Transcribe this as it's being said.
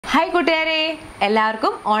Hi കൂട്ടുകാരെ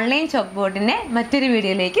എല്ലാവർക്കും online chalk ബോർഡിന്റെ മറ്റൊരു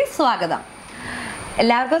വീഡിയോയിലേക്ക് സ്വാഗതം.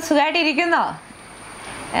 എല്ലാവർക്കും സുഖമായിട്ടിരിക്കുന്നോ?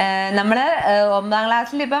 നമ്മൾ 9ാം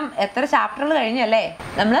ക്ലാസ്സിൽ ഇപ്പം എത്ര ചാപ്റ്ററുകൾ കഴിഞ്ഞു അല്ലേ?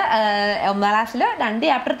 നമ്മൾ 9ാം ക്ലാസ്സിൽ 2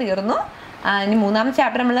 ചാപ്റ്റർ തീർന്നു. ഇനി 3ാമത്തെ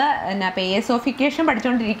ചാപ്റ്റർ നമ്മൾ പേഴ്സോഫിക്കേഷൻ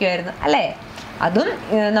പഠിച്ചുകൊണ്ടിരിക്കുകയായിരുന്നു അല്ലേ? അതും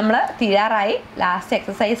നമ്മൾ തീരാറായി, ലാസ്റ്റ്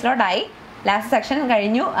എക്സസൈസിലോട്ടായി. ലാസ്റ്റ് സെക്ഷൻ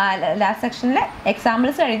കഴിഞ്ഞു, ലാസ്റ്റ് സെക്ഷനിലെ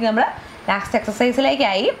എക്സാമ്പിൾസ് കഴിഞ്ഞ് നമ്മൾ ലാസ്റ്റ്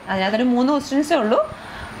എക്സസൈസിലേക്കായി. അതിനകത്തൊരു 3 ക്വസ്റ്റ്യൻസേ ഉള്ളൂ.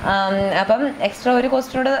 അപ്പം എക്സ്ട്രാ ഒരു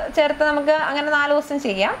ക്വസ്റ്റ്യനോട് ചേർത്ത് നമുക്ക് അങ്ങനെ 4 ക്വസ്റ്റ്യൻ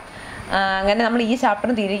ചെയ്യാം. അങ്ങനെ നമ്മൾ ഈ ചാപ്റ്റർ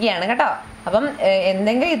തിരികെയാണ് കേട്ടോ. അപ്പം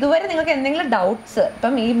എന്തെങ്കിലും ഇതുവരെ നിങ്ങൾക്ക് എന്തെങ്കിലും ഡൗട്ട്സ്,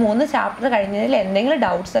 ഇപ്പം ഈ 3 ചാപ്റ്റർ കഴിഞ്ഞതിൽ എന്തെങ്കിലും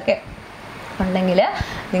ഡൗട്ട്സ് ഒക്കെ ഉണ്ടെങ്കിൽ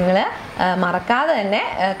നിങ്ങൾ മറക്കാതെ തന്നെ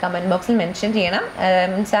കമൻറ്റ് ബോക്സിൽ മെൻഷൻ ചെയ്യണം.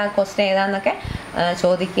 മീൻസ് ആ ക്വസ്റ്റ്യൻ ഏതാണെന്നൊക്കെ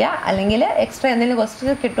ചോദിക്കുക. അല്ലെങ്കിൽ എക്സ്ട്രാ എന്തെങ്കിലും ക്വസ്റ്റ്യൻ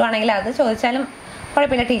കിട്ടുവാണെങ്കിൽ അത് ചോദിച്ചാലും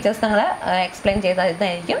കുഴപ്പമില്ല, ടീച്ചേഴ്സ് നിങ്ങൾ എക്സ്പ്ലെയിൻ ചെയ്ത്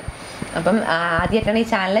തരുന്നതായിരിക്കും. അപ്പം ആദ്യമായിട്ടാണ് ഈ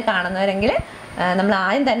ചാനൽ കാണുന്നവരെങ്കിൽ നമ്മൾ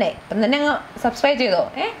ആദ്യം തന്നെ അങ്ങ് സബ്സ്ക്രൈബ് ചെയ്തോ.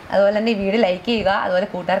 അതുപോലെ തന്നെ ഈ വീഡിയോ ലൈക്ക് ചെയ്യുക, അതുപോലെ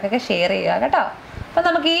കൂട്ടുകാർക്കൊക്കെ ഷെയർ ചെയ്യുക കേട്ടോ. അപ്പം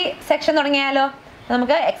നമുക്ക് ഈ സെക്ഷൻ തുടങ്ങിയാലോ?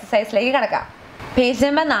 നമുക്ക് എക്സസൈസിലേക്ക് കിടക്കാം. പേജ്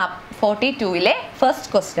നമ്പർ 42-ലെ ഫസ്റ്റ്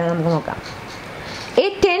ക്വസ്റ്റ്യൻ നമുക്ക് നോക്കാം. A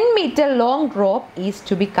 10-meter long rope is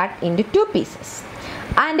to be cut into 2 pieces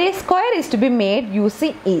and a square is to be made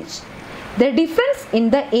using each. The difference in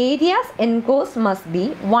the areas enclosed must be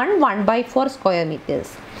 1/4 square meters.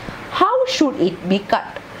 How should it be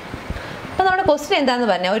cut? അപ്പോൾ നമ്മുടെ question എന്താണെന്ന്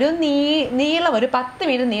പറഞ്ഞാൽ, ഒരു നീളം, ഒരു 10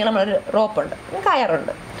 metre നീളമുള്ളൊരു റോപ്പുണ്ട്,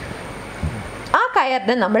 കയറുണ്ട്. ആ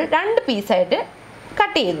കയറിനെ നമ്മൾ 2 പീസായിട്ട്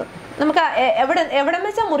കട്ട് ചെയ്യുന്നു. നമുക്ക് എവിടെ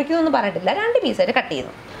വെച്ചാൽ മുറിക്കുന്നു എന്ന് പറഞ്ഞിട്ടില്ല, 2 പീസായിട്ട് കട്ട്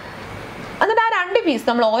ചെയ്യുന്നു. എന്നിട്ട് ആ 2 പീസ്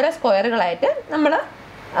നമ്മൾ ഓരോ സ്ക്വയറുകളായിട്ട്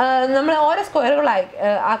നമ്മൾ ഓരോ സ്ക്വയറുകളായി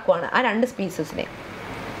ആക്കുവാണ് ആ 2 പീസസിനെ.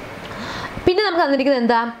 പിന്നെ നമുക്ക് തന്നിരിക്കുന്നത്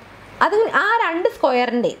എന്താ, അത് ആ 2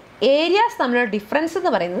 സ്ക്വയറിൻ്റെ ഏരിയാസ് തമ്മിലുള്ള ഡിഫറൻസ്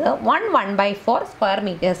എന്ന് പറയുന്നത് 1/4 സ്ക്വയർ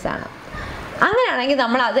മീറ്റേഴ്സ് ആണ്. അങ്ങനെയാണെങ്കിൽ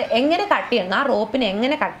നമ്മൾ അത് എങ്ങനെ കട്ട് ചെയ്യണം, ആ റോപ്പിനെ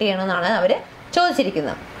എങ്ങനെ കട്ട് ചെയ്യണമെന്നാണ് അവർ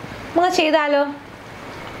ചോദിച്ചിരിക്കുന്നത്. നമുക്ക് ചെയ്താലോ?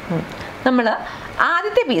 നമ്മൾ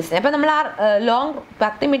ആദ്യത്തെ പീസിനെ, അപ്പം നമ്മൾ ആ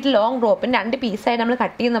 10 മീറ്റർ ലോങ് റോപ്പിന് 2 പീസായിട്ട് നമ്മൾ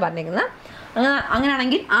കട്ട് ചെയ്യുന്ന പറഞ്ഞിരിക്കുന്നത്.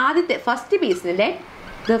 അങ്ങനെയാണെങ്കിൽ ആദ്യത്തെ ഫസ്റ്റ് പീസിലെ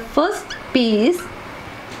ഫസ്റ്റ് പീസ്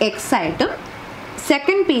എക്സ് ആയിട്ടും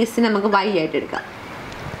സെക്കൻഡ് പീസിന് നമുക്ക് വൈ ആയിട്ട് എടുക്കാം.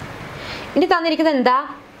 ഇനി തന്നിരിക്കുന്നത് എന്താ,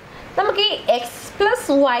 നമുക്ക് ഈ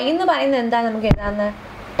x+y എന്ന് പറയുന്നത് എന്താ, നമുക്ക് എഴുതാന്ന്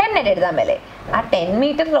 10 ആയിട്ട് എഴുതാൻ പറ്റേ. ആ 10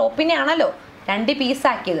 മീറ്റർ റോപ്പിനെ ആണല്ലോ 2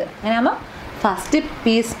 പീസാക്കിയത്. അങ്ങനെ ആകുമ്പോൾ first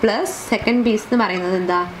piece plus second piece എന്ന് പറയുന്നത്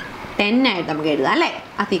എന്താ, 10 ആയിട്ട് നമുക്ക് എഴുതാം അല്ലേ?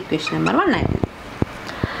 അത് ഇക്വേഷൻ നമ്പർ 1 ആയിട്ട്.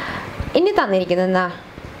 ഇനി തന്നിരിക്കുന്നത് എന്താ,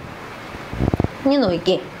 ഇനി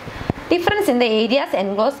നോക്കിയേ, difference in the areas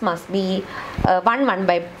enclose must be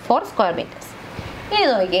 1/4 square metres. ഇനി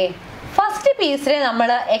നോക്കിയേ, ഫസ്റ്റ് പീസിൽ നമ്മൾ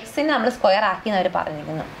എക്സിനെ നമ്മൾ സ്ക്വയർ ആക്കി എന്ന് അവർ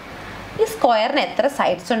പറഞ്ഞിരിക്കുന്നു. ഈ സ്ക്വയറിന് എത്ര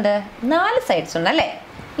സൈഡ്സ് ഉണ്ട്? 4 സൈഡ്സ് ഉണ്ട് അല്ലേ?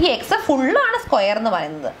 ഈ എക്സ് ഫുള്ളാണ് സ്ക്വയർ എന്ന്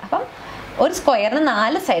പറയുന്നത്. അപ്പം ഒരു സ്ക്വയറിന്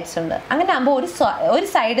 4 സൈഡ്സ് ഉണ്ട്. അങ്ങനെ ആകുമ്പോൾ ഒരു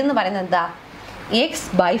സൈഡ് എന്ന് പറയുന്നത് എന്താ,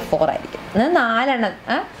 x/4 ആയിരിക്കും. 4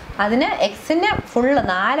 അതിന് എക്സിനെ ഫുള്ള്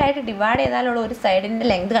 4 ആയിട്ട് ഡിവൈഡ് ചെയ്താലുള്ള ഒരു സൈഡിൻ്റെ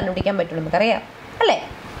ലെങ്ത് കണ്ടുപിടിക്കാൻ പറ്റുള്ളൂ, നമുക്കറിയാം അല്ലേ?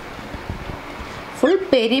 ഫുൾ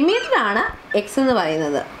പെരിമീറ്റർ ആണ് എക്സ് എന്ന്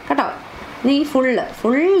പറയുന്നത് കേട്ടോ. ഈ ഫുൾ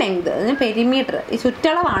ലെങ്ത്, പെരിമീറ്റർ, ഈ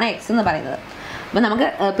ചുറ്റളവാണ് എക്സ് എന്ന് പറയുന്നത്. അപ്പം നമുക്ക്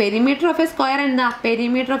പെരിമീറ്റർ ഓഫ് എ സ്ക്വയർ എന്താ,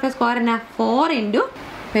 പെരിമീറ്റർ ഓഫ് എ സ്ക്വയർ എന്നാ 4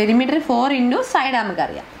 പെരിമീറ്റർ 4 സൈഡ്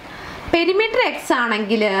നമുക്കറിയാം. പെരിമീറ്റർ എക്സ്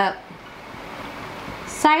ആണെങ്കിൽ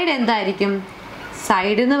സൈഡ് എന്തായിരിക്കും,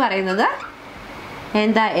 സൈഡ് എന്ന് പറയുന്നത്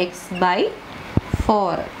എന്താ,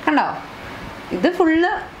 x/4 കണ്ടോ. ഇത്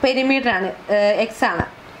ഫുള്ള് പെരിമീറ്റർ ആണ്, എക്സ് ആണ്,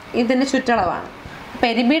 ഇതിൻ്റെ ചുറ്റളവാണ്.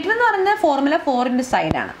 പെരിമീറ്റർ എന്ന് പറയുന്നത് ഫോർമുല 4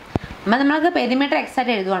 സൈഡാണ്. അപ്പം നമ്മൾക്ക് പെരിമീറ്റർ എക്സ്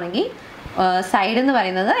ആയിട്ട് എഴുതുവാണെങ്കിൽ സൈഡ് എന്ന്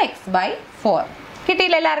പറയുന്നത് x/4.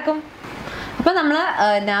 കിട്ടിയില്ല എല്ലാവർക്കും? അപ്പം നമ്മൾ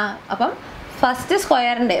അപ്പം ഫസ്റ്റ്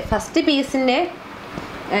സ്ക്വയറിൻ്റെ ഫസ്റ്റ് പീസിൻ്റെ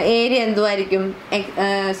ഏരിയ എന്തുമായിരിക്കും,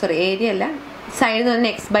 ഏരിയ അല്ല, സൈഡ് എന്ന്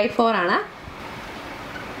പറഞ്ഞാൽ x/4 ആണ്,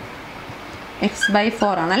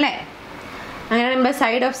 x/4 ആണല്ലേ? അങ്ങനെ ആകുമ്പോൾ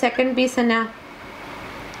സൈഡ് ഓഫ് സെക്കൻഡ് പീസ് എന്നാ,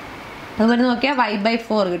 അതുപോലെ നോക്കിയാൽ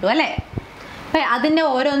y/4 കിട്ടും അല്ലേ? അപ്പം അതിൻ്റെ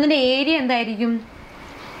ഓരോന്നിൻ്റെ ഏരിയ എന്തായിരിക്കും,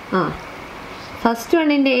 ഫസ്റ്റ്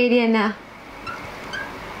വണ്ണിൻ്റെ ഏരിയ എന്നാ,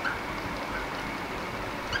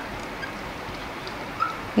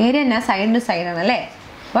 ഏരിയ എന്നാ, സൈഡ് ടു സൈഡാണ് അല്ലേ?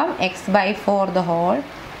 അപ്പം x/4 the whole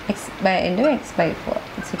x/4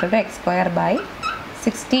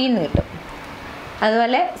 x²/16 കിട്ടും.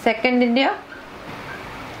 അതുപോലെ സെക്കൻഡിൻ്റെയോ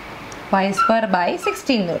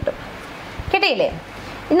y²/16 കിട്ടും. കിട്ടിയില്ലേ?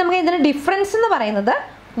 ഇനി നമുക്ക് ഇതിൻ്റെ ഡിഫറൻസ് എന്ന് പറയുന്നത്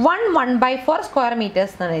 1/4 സ്ക്വയർ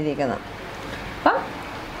മീറ്റേഴ്സ് എന്നാണ് എഴുതിയിരിക്കുന്നത്. അപ്പം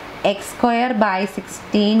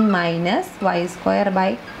x²/16 minus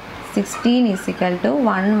y²/16 is equal to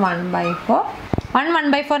 1/4.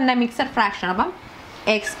 1/4 എൻ്റെ മിക്സഡ് ഫ്രാക്ഷൻ. അപ്പം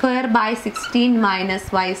x square by 16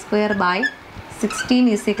 minus y square by 16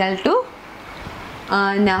 is equal to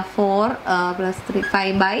 4 plus 3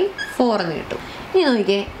 5 by 4 എന്ന് കിട്ടും. ഇനി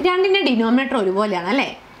നോക്കിക്കേ, രണ്ടിൻ്റെ ഡിനോമിനേറ്റർ ഒരുപോലെയാണ് അല്ലേ.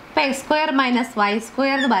 അപ്പോൾ X square minus Y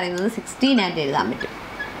square എന്ന് പറയുന്നത് 16 ആയിട്ട് എഴുതാൻ പറ്റും.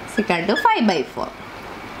 Is equal to 5 by 4.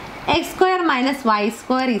 X square minus Y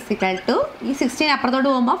square is equal to ഈ 16 അപ്പുറത്തോട്ട്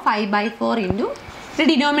പോകുമ്പോൾ 5 by 4 ഇൻറ്റു ഇത്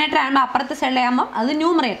ഡിനോമിനേറ്റർ ആകുമ്പോൾ അപ്പുറത്തെ സൈഡിൽ ആകുമ്പോൾ അത്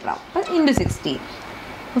ന്യൂമറേറ്റർ ആവും. അപ്പോൾ into 16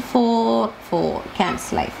 4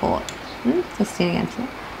 ക്യാൻസലായി 4 16 cancel.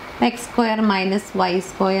 X square minus Y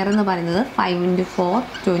square എന്ന് പറയുന്നത് 5 × 4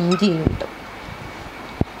 20 എന്ന് കിട്ടും.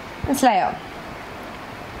 മനസ്സിലായോ?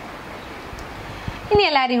 ഇനി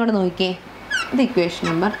എല്ലാവരും കൂടെ നോക്കിയേ, ഇത് ഇക്വേഷൻ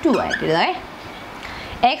നമ്പർ 2 ആയിട്ട് എഴുതാവേ.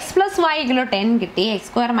 എക്സ് പ്ലസ് വൈ = 10 കിട്ടി, X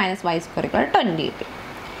square minus Y square = 20 കിട്ടി.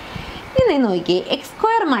 ഇനി നോക്കിയേ, X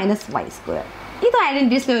square minus Y square ഇത്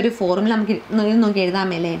ഐഡൻറ്റിറ്റീസിലെ ഒരു ഫോർമുല നമുക്ക് നോക്കി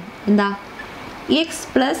എഴുതാമല്ലേ. എന്താ? X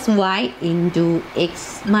plus Y into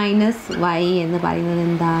X minus Y എന്ന് പറയുന്നത്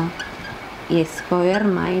എന്താ? X square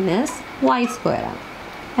minus Y square ആണ്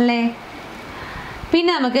അല്ലേ.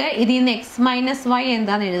 പിന്നെ നമുക്ക് ഇതിൽ നിന്ന് എക്സ് മൈനസ് വൈ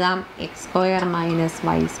എന്താണെന്ന് എഴുതാം? X square minus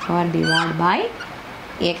Y square divide by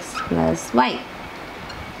X plus Y.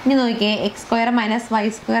 ഇനി നോക്കിയേ, X square minus Y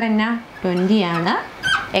square എന്നാ 20 ആണ്,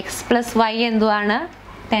 എക്സ് പ്ലസ് വൈ എന്തുവാണ്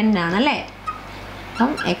 10 ആണ് അല്ലേ.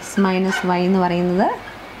 അപ്പം എക്സ് മൈനസ് വൈ എന്ന് പറയുന്നത്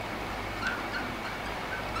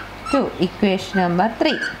 2 ഇക്വേഷൻ നമ്പർ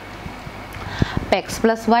 3. അപ്പം എക്സ്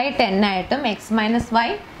പ്ലസ് വൈ 10 ആയിട്ടും എക്സ് മൈനസ് വൈ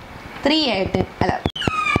 3 ആയിട്ടും അല്ല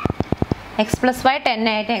എക്സ് പ്ലസ് വൈ 10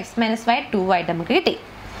 ആയിട്ട് എക്സ് മൈനസ് വൈ 2 ആയിട്ട് നമുക്ക് കിട്ടി.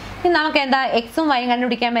 ഇനി നമുക്ക് എന്താ എക്സും വൈയും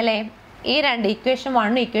കണ്ടുപിടിക്കാൻ മേലേ. ഈ രണ്ട് ഇക്വേഷൻ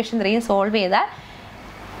 1ഉം ഇക്വേഷൻ 3ഉം സോൾവ് ചെയ്താൽ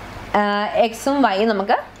എക്സും വൈയും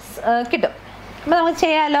നമുക്ക് കിട്ടും. അപ്പോൾ നമുക്ക്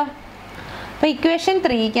ചെയ്യാമല്ലോ. അപ്പോൾ ഇക്വേഷൻ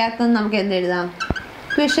 3ക്കകത്ത് നമുക്ക് എന്ത് എഴുതാം?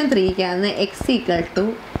 Equation 3ക്കകത്ത് X equal to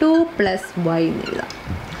 2 + y എന്ന് എഴുതാം.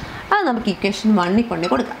 അത് നമുക്ക് ഇക്വേഷൻ 1ൽ കൊണ്ടേ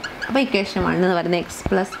കൊടുക്കാം. അപ്പോൾ ഇക്വേഷൻ 1 എന്ന് പറയുന്നത് എക്സ്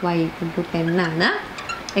പ്ലസ് വൈ = 10 ആണ്.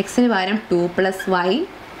 എക്സിന് പകരം 2 + y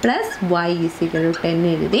 + y = 10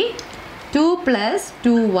 എഴുതി. 2 +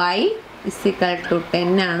 2y =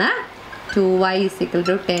 10 ആണ്. 2y =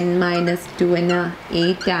 10 - 2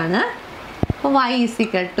 8 ആണ്. അപ്പോൾ y =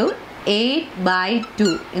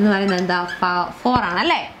 8/2 എന്ന് പറയുന്നത് എന്താ? 4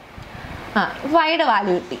 ആണല്ലേ. വൈയുടെ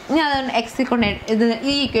വാല്യൂ കിട്ടി. ഇനി അതുകൊണ്ട് എക്സ് കൊണ്ട് ഇത്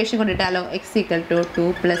ഈ ഇക്വേഷൻ കൊണ്ടിട്ടാലോ. എക്സ് = 2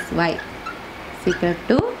 + y =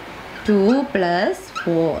 2 +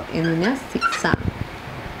 4 എന്ന് പറഞ്ഞാൽ 6 ആണ്.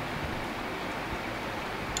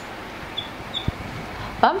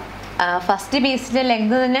 അപ്പം ഫസ്റ്റ് പീസിൻ്റെ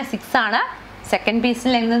ലെങ്ത് തന്നെ 6 ആണ്, സെക്കൻഡ്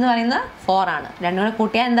പീസിൻ്റെ ലെങ്ത് എന്ന് പറയുന്നത് 4 ആണ്. രണ്ടും കൂടെ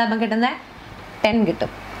കൂട്ടിയാൽ എന്താ നമുക്ക് കിട്ടുന്നത്? 10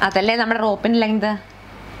 കിട്ടും. അതല്ലേ നമ്മുടെ റോപ്പിൻ്റെ ലെങ്ത്.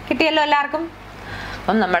 കിട്ടിയല്ലോ എല്ലാവർക്കും.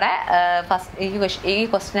 അപ്പം നമ്മുടെ ഈ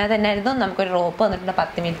ക്വസ്റ്റിനകത്ത് തന്നെ ആയിരുന്നു നമുക്കൊരു റോപ്പ് വന്നിട്ടുണ്ട്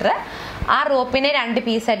 10 മീറ്റർ. ആ റോപ്പിനെ 2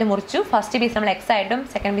 പീസായിട്ട് മുറിച്ചു. ഫസ്റ്റ് പീസ് നമ്മൾ എക്സ് ആയിട്ടും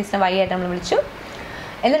സെക്കൻഡ് പീസിനെ വൈ ആയിട്ടും നമ്മൾ വിളിച്ചു.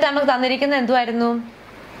 എന്നിട്ട് നമുക്ക് തന്നിരിക്കുന്നത് എന്തുമായിരുന്നു?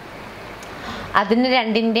 അതിന്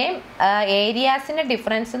രണ്ടിൻ്റെയും ഏരിയാസിൻ്റെ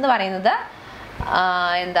ഡിഫറൻസ് എന്ന് പറയുന്നത്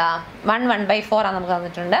എന്താ 1/4 ആണ് നമുക്ക്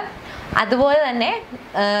തന്നിട്ടുണ്ട്. അതുപോലെ തന്നെ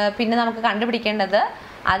പിന്നെ നമുക്ക് കണ്ടുപിടിക്കേണ്ടത്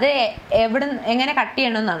അത് എങ്ങനെ കട്ട്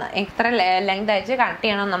ചെയ്യണമെന്നാണ്. എത്ര ലെങ്ത് അയച്ച് കട്ട്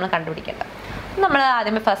ചെയ്യണമെന്ന് നമ്മൾ കണ്ടുപിടിക്കേണ്ടത്. നമ്മൾ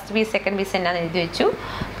ആദ്യമേ ഫസ്റ്റ് പീസ് സെക്കൻഡ് പീസ് എന്നാന്ന് എഴുതി വെച്ചു.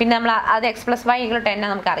 പിന്നെ നമ്മൾ അത് എക്സ് പ്ലസ് വൈ = 10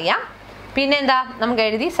 നമുക്കറിയാം. പിന്നെ എന്താ നമുക്ക്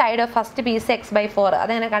എഴുതി side of first piece x/4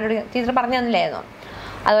 അതെങ്ങനെ കണ്ടുപിടിക്കുക ടീച്ചർ പറഞ്ഞു തന്നില്ലായിരുന്നോ?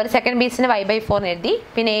 അതുപോലെ സെക്കൻഡ് പീസിന് y/4 എഴുതി.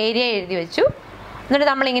 പിന്നെ ഏരിയ എഴുതി വെച്ചു. എന്നിട്ട്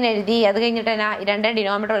നമ്മളിങ്ങനെ എഴുതി. അത് കഴിഞ്ഞിട്ട് എന്നാ രണ്ട്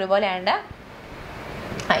ഡിനോമിനേറ്റർ ഒരുപോലെ ആയതുകൊണ്ട്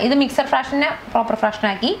ഇത് മിക്സഡ് ഫ്രാക്ഷനെ പ്രോപ്പർ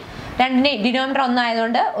ഫ്രാക്ഷനാക്കി. രണ്ടിന് ഡിനോമിനേറ്റർ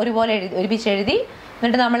ഒന്നായതുകൊണ്ട് ഒരുപോലെ ഒരുമിച്ച് എഴുതി.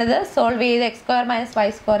 എന്നിട്ട് നമ്മളിത് സോൾവ് ചെയ്ത് x² -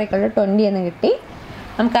 y² = 20 എന്ന് കിട്ടി.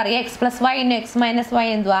 നമുക്കറിയാം X plus Y into X minus Y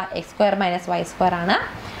എന്തുവാ? x² - y² ആണ്.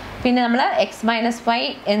 പിന്നെ നമ്മൾ എക്സ് മൈനസ് വൈ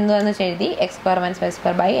എന്തുവെന്ന് എഴുതി x² -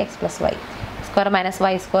 y² by X plus Y. x² -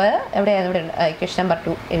 y² എവിടെയാണ്? ഇവിടെ ഇക്വേഷൻ നമ്പർ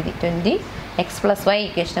 2 എഴുതി. 20 X plus Y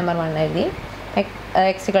equation number 1 എഴുതി.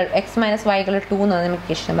 എക്സ് മൈനസ് വൈ = 2 എന്ന് നമുക്ക്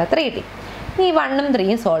ഇക്വേഷൻ നമ്പർ 3 കിട്ടി. ഇനി 1ഉം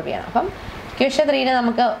 3ഉം സോൾവ് ചെയ്യണം. അപ്പം ഇക്വേഷൻ 3നെ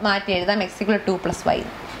നമുക്ക് മാറ്റി എഴുതാം x = 2 + y.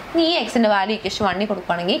 ഇനി ഈ എക്സിൻ്റെ വാല്യൂ ഇക്വേഷൻ 1ൽ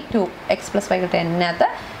കൊടുക്കുകയാണെങ്കിൽ 2x + y = 10നകത്ത്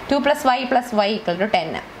 2 + y + y =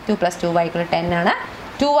 10. 2 + 2y = 10 ആണ്.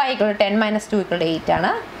 2y = 10 - 2 = 8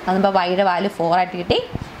 ആണ്. അതുമ്പോൾ വൈയുടെ വാല്യൂ 4 ആയിട്ട് കിട്ടി.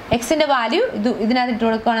 എക്സിൻ്റെ വാല്യൂ ഇതിനകത്ത് ഇട്ട്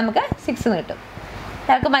കൊടുക്കുകയാണെങ്കിൽ നമുക്ക് 6 എന്ന് കിട്ടും.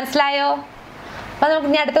 എല്ലാവർക്കും മനസ്സിലായോ? അപ്പോൾ നമുക്ക്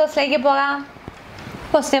ഇനി അടുത്ത ക്വസ്റ്റിലേക്ക് പോകാം.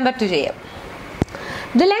 ക്വസ്റ്റ്യൻ നമ്പർ 2 ചെയ്യാം.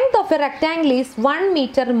 The length of a rectangle is 1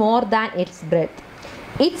 meter more than its breadth.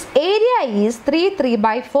 Its area is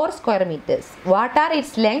 3/4 square meters. What are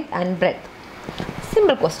its length and breadth?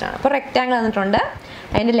 Simple question ആണ്. അപ്പോൾ റെക്റ്റാങ്കിൾ തന്നിട്ടുണ്ട്.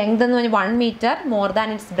 അതിൻ്റെ ലെങ്ത് എന്ന് പറഞ്ഞാൽ 1 meter more than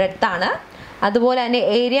it's breadth ആണ്. അതുപോലെ തന്നെ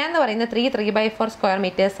area എന്ന് പറയുന്നത് 3/4 സ്ക്വയർ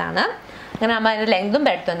മീറ്റേഴ്സ് ആണ്. അങ്ങനെ നമ്മൾ അതിൻ്റെ ലെങ്തും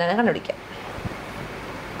ബ്രെഡ്ത്തും എന്താണ് കണ്ടുപിടിക്കാം.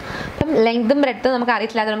 അപ്പം ലെങ്തും ബ്രെഡ്ത്തും നമുക്ക്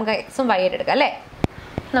അറിയത്തില്ലാതെ നമുക്ക് എക്സും വൈ ആയിട്ട് എടുക്കാം അല്ലേ.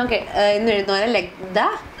 നമുക്ക് ഇന്ന് എഴുതുന്ന പോലെ leg the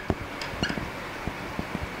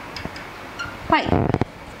pi.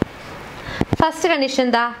 First condition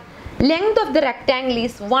എന്താ? Length of the rectangle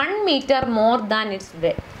is 1 metre more than it's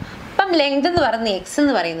breadth. അപ്പം ലെങ്ത് എന്ന് പറയുന്നത് എക്സ്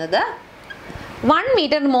എന്ന് പറയുന്നത് 1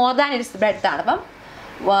 metre more than it's breadth ആണ്. അപ്പം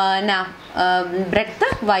ബ്രെഡ്ത്ത്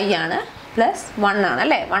വൈ ആണ് പ്ലസ് 1 ആണ്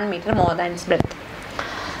അല്ലേ, 1 metre more than it's breadth.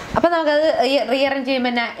 അപ്പം നമുക്കത് റീഅറേഞ്ച്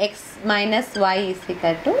ചെയ്യുമ്പോൾ തന്നെ X minus Y is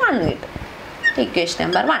equal to 1 കിട്ടും. Equation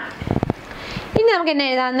number 1. ഇനി നമുക്ക് എന്നെ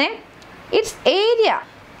എഴുതാന്നേ, it's area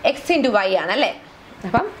X into Y ആണ് അല്ലേ.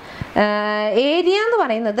 അപ്പം ഏരിയ എന്ന്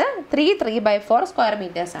പറയുന്നത് 3/4 സ്ക്വയർ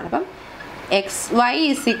മീറ്റേഴ്സ് ആണ്. അപ്പം X Y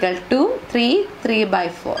is equal to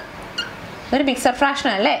 3/4. ഇതൊരു മിക്സഡ് ഫ്രാക്ഷൻ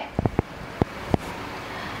അല്ലേ,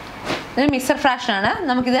 ഇതൊരു മിക്സഡ് ഫ്രാക്ഷൻ ആണ്.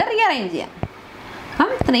 നമുക്കിത് റീഅറേഞ്ച് ചെയ്യാം.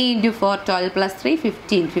 അപ്പം 3 × 4 12 + 3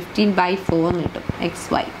 15. 15/4 എന്ന് കിട്ടും എക്സ്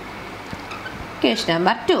വൈ. Equation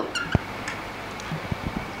number 2.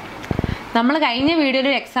 നമ്മൾ കഴിഞ്ഞ വീഡിയോയിൽ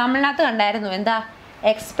ഒരു എക്സാമ്പിളിനകത്ത് കണ്ടായിരുന്നു എന്താ,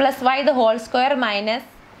 X plus why the whole square minus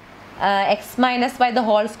X minus why the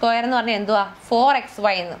whole square എന്ന് പറഞ്ഞാൽ എന്തുവാ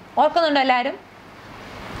 4xy എന്ന്. ഓർക്കുന്നുണ്ടോ എല്ലാവരും?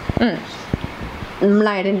 നമ്മൾ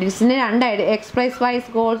ഐഡൻറ്റിറ്റീസിൻ്റെ രണ്ട് എക്സ് പ്ലസ് വൈ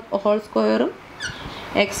ഹോൾ സ്ക്വയറും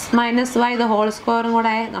X minus why the whole സ്ക്വയറും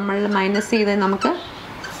കൂടെ നമ്മൾ മൈനസ് ചെയ്ത് നമുക്ക്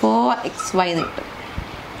 4xy എന്ന് കിട്ടും.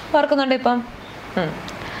 ഓർക്കുന്നുണ്ടോ ഇപ്പം?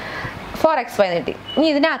 4xy എന്ന് കിട്ടി. ഇനി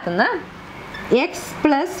ഇതിനകത്തുനിന്ന് X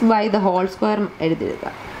plus why the whole square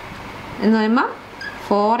എഴുതിയെടുക്കുക എന്ന് പറയുമ്പോൾ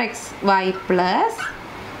 4xy plus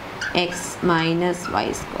X minus Y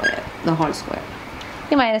square the whole square.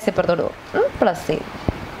 ഈ മൈനസ് ഇപ്പുറത്തോട്ട് പോകും, പ്ലസ് ചെയ്യും.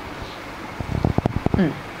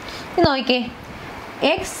 ഇത് നോക്കിക്കേ,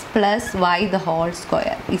 X plus why the whole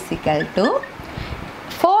square is equal to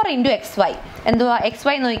 4 × xy. എന്തുവാ എക്സ്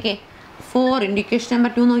വൈ നോക്കിക്കേ, 4 × ഇക്വേഷൻ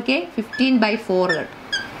നമ്പർ 2 നോക്കിക്കേ 15/4 കിട്ടും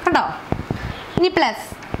കണ്ടോ. ഇനി plus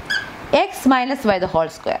X minus why the whole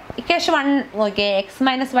square. Equation 1 നോക്കിയേ, എക്സ്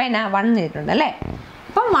മൈനസ് വൈ 1 ചെയ്തിട്ടുണ്ട് അല്ലേ.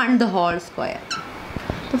 അപ്പം 1 ദ ഹോൾ സ്ക്വയർ.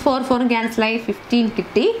 അപ്പോൾ 4 ക്യാൻസലായി 15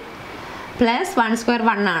 കിട്ടി. പ്ലസ് 1 സ്ക്വയർ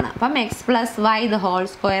 1 ആണ്. അപ്പം X plus why the whole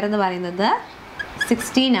square എന്ന് പറയുന്നത്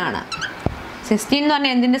 16 ആണ്. 16 എന്ന്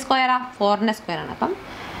പറഞ്ഞാൽ എന്തിൻ്റെ സ്ക്വയറാ? 4ൻ്റെ സ്ക്വയർ ആണ്. അപ്പം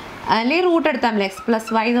അല്ലെങ്കിൽ റൂട്ട് എടുത്താൽ മതി. എക്സ് പ്ലസ്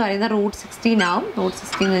വൈ എന്ന് പറയുന്നത് √16 ആവും.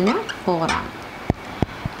 √16 എന്ന് പറഞ്ഞാൽ 4 ആണ്.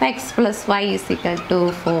 അപ്പം X plus Y is equal to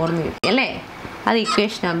 4 എന്ന് കിട്ടി അല്ലേ. അത്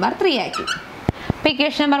ഇക്വേഷൻ നമ്പർ 3 ആക്കി. അപ്പോൾ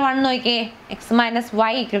ഇക്വേഷൻ നമ്പർ 1 നോക്കിയേ, X minus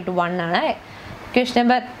Y equal to 1 ആണ്. Equation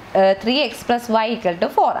number 3 X plus Y equal to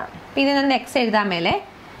 4 ആണ്. അപ്പോൾ ഇതിൽ നിന്ന് എക്സ് എഴുതാൻ മേലെ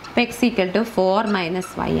അപ്പോൾ X equal to 4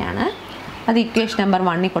 minus Y ആണ്. അത് ഇക്വേഷൻ നമ്പർ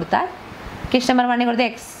 1 കൊടുത്താൽ ഇക്വേഷൻ നമ്പർ 1 കൊടുത്ത്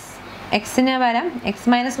എക്സിന് പകരം X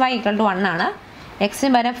minus Y equal to 1 ആണ്. എക്സിന്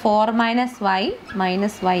പകരം 4 മൈനസ്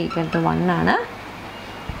വൈ ഈക്വൽ ടു 1 ആണ്.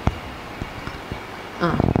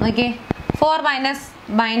 നോക്കിയേ, 4 മൈനസ്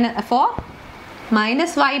വൈ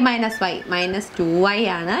മൈനസ് 2y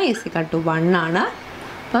ആണ് ഈസ് ഈക്വൽ ടു 1 ആണ്.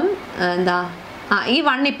 അപ്പം എന്താ ഈ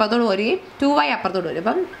 1 ഇപ്പുറത്തോട് വരും, 2y അപ്പുറത്തോട് വരും.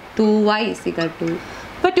 അപ്പം 2y ഈസ് ഈക്വൽ ടു,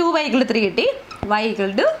 ഇപ്പോൾ 2y = 3 കിട്ടി. y =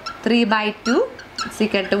 3/2 ഈസ്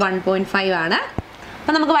ഈക്വൽ ടു 1.5 ആണ്.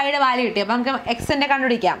 അപ്പം നമുക്ക് വൈയുടെ വാല്യൂ കിട്ടി. അപ്പം നമുക്ക് എക്സിൻ്റെ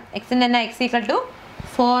കണ്ടുപിടിക്കാം. എക്സിൻ്റെ തന്നെ എക്സ് ഈക്വൽ ടു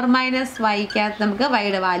 4 മൈനസ് വൈക്കകത്ത് നമുക്ക്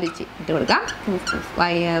വൈയുടെ വാല്യൂ ഇട്ട് കൊടുക്കാം.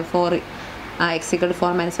 4 X equal to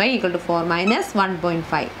 4 minus Y equal to 4 minus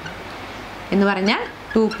 1.5 എന്ന് പറഞ്ഞാൽ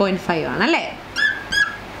 2.5 ആണല്ലേ.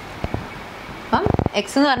 അപ്പം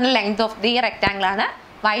എക്സ് എന്ന് പറഞ്ഞാൽ ലെങ്ത് ഓഫ് ദി റെക്റ്റാങ്കിൾ ആണ്,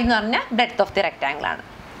 വൈ എന്ന് പറഞ്ഞാൽ ബ്രെഡ്ത്ത് ഓഫ് ദി റെക്റ്റാങ്കിൾ ആണ്.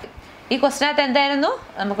 ഈ ക്വസ്റ്റിനകത്ത് എന്തായിരുന്നു,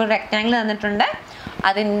 നമുക്കൊരു റെക്റ്റാങ്കിൾ തന്നിട്ടുണ്ട്.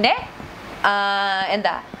 അതിൻ്റെ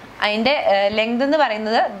അതിൻ്റെ ലെങ്ത് എന്ന്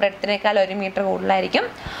പറയുന്നത് ബ്രെഡ്ത്തിനേക്കാൾ 1 മീറ്റർ കൂടുതലായിരിക്കും.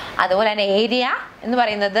 അതുപോലെ തന്നെ ഏരിയ എന്ന്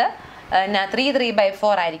പറയുന്നത്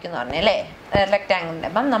 3/4 ആയിരിക്കും എന്ന് പറഞ്ഞല്ലേ റെക്റ്റാങ്കിളിൻ്റെ.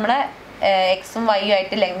 അപ്പം നമ്മൾ എക്സും വൈയും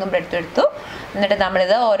ആയിട്ട് ലെങ്തും ബ്രെഡ്ത്തും എടുത്തു. എന്നിട്ട്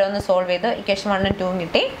നമ്മളിത് ഓരോന്ന് സോൾവ് ചെയ്ത് ഇക്വേഷൻ 1ഉം 2ഉം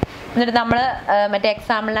കിട്ടി. എന്നിട്ട് നമ്മൾ മറ്റേ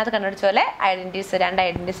എക്സാമ്പിളിനകത്ത് കണ്ടുപിടിച്ച പോലെ രണ്ട്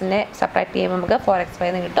ഐഡൻറ്റിറ്റീസിനെ സെപ്പറേറ്റ് ചെയ്യുമ്പോൾ നമുക്ക് 4xy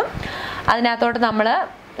എന്ന് കിട്ടും. അതിനകത്തോട്ട് നമ്മൾ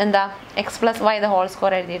X plus why the whole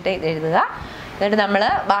square എഴുതിയിട്ട് ഇത് എഴുതുക. എന്നിട്ട് നമ്മൾ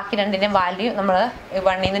ബാക്കി രണ്ടിൻ്റെയും വാല്യൂ നമ്മൾ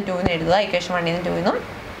 1 ൽ നിന്ന് 2 ന്ന് എഴുതുക, ഇക്വേഷൻ 1 ൽ നിന്ന് 2 ന്നും.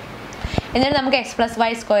 എന്നിട്ട് നമുക്ക് X plus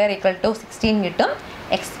Y square equal to 16 കിട്ടും.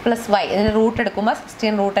 എക്സ് പ്ലസ് വൈ ഇതിന് റൂട്ട് എടുക്കുമ്പോൾ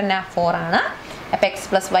 16 റൂട്ട് തന്നെ 4 ആണ്. അപ്പോൾ X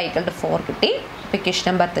plus Y equal to 4 കിട്ടി. അപ്പോൾ ഇക്വേഷൻ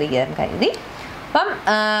നമ്പർ 3 എഴുതി. അപ്പം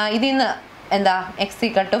ഇതിൽ നിന്ന് X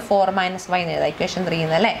equal to 4 minus Y എന്ന് എഴുതാം ഇക്വേഷൻ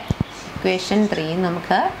 3 അല്ലേ. ഇക്വേഷൻ 3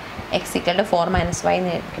 നമുക്ക് X equal to 4 minus Y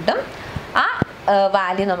എന്ന് കിട്ടും. ആ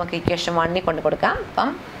വാല്യൂ നമുക്ക് ഇക്വേഷൻ 1 ൽ കൊണ്ട് കൊടുക്കാം. അപ്പം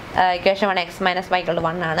equation 1 X minus Y equal to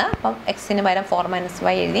 1 ആണ്. അപ്പം എക്സിന് പകരം 4 മൈനസ്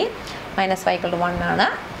വൈ എഴുതി. മൈനസ് വൈ ഈക്വൽ ടു 1 ആണ്.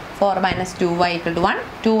 4 minus 2y equal to 1.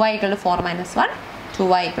 2y equal to 4 minus 1.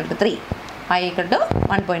 2y equal to 3. y equal to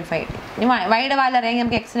 1.5. ഇനി വൈയുടെ വാല്യൂ അറിയാമെങ്കിൽ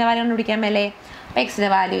നമുക്ക് എക്സിൻ്റെ വാല്യൂ കണ്ടുപിടിക്കാൻ മേലേ. അപ്പോൾ എക്സിൻ്റെ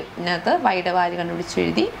വാല്യൂവിനകത്ത് വൈയുടെ വാല്യൂ കണ്ടുപിടിച്ച്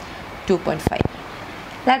എഴുതി 2.5.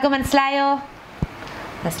 എല്ലാവർക്കും മനസ്സിലായോ?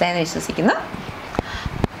 മനസ്സിലായെന്ന് വിശ്വസിക്കുന്നു.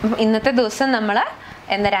 ഇന്നത്തെ ദിവസം നമ്മൾ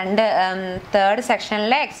തേർഡ്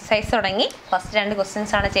സെക്ഷനിലെ എക്സസൈസ് തുടങ്ങി. ഫസ്റ്റ് 2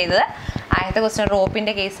 ക്വസ്റ്റ്യൻസ് ആണ് ചെയ്തത്. ആദ്യത്തെ ക്വസ്റ്റ്യൻ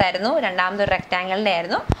റോപ്പിൻ്റെ കേസായിരുന്നു, രണ്ടാമത്തെ ഒരു റെക്റ്റാങ്കിളിൻ്റെ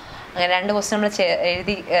ആയിരുന്നു. അങ്ങനെ 2 ക്വസ്റ്റ്യൻ നമ്മൾ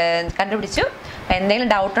എഴുതി കണ്ടുപിടിച്ചു. അപ്പോൾ എന്തെങ്കിലും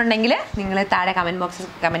ഡൗട്ട് ഉണ്ടെങ്കിൽ നിങ്ങൾ താഴെ കമൻറ്റ് ബോക്സിൽ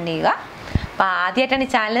കമൻറ്റ് ചെയ്യുക. അപ്പോൾ ആദ്യമായിട്ടാണ്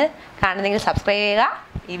ഈ ചാനൽ കാണുന്നതെങ്കിൽ സബ്സ്ക്രൈബ് ചെയ്യുക,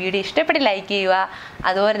 ഈ വീഡിയോ ഇഷ്ടപ്പെട്ട് ലൈക്ക് ചെയ്യുക,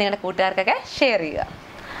 അതുപോലെ നിങ്ങളുടെ കൂട്ടുകാർക്കൊക്കെ ഷെയർ ചെയ്യുക.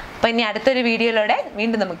 അപ്പോൾ ഇനി അടുത്തൊരു വീഡിയോയിലൂടെ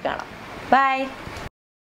വീണ്ടും നമുക്ക് കാണാം. ബൈ.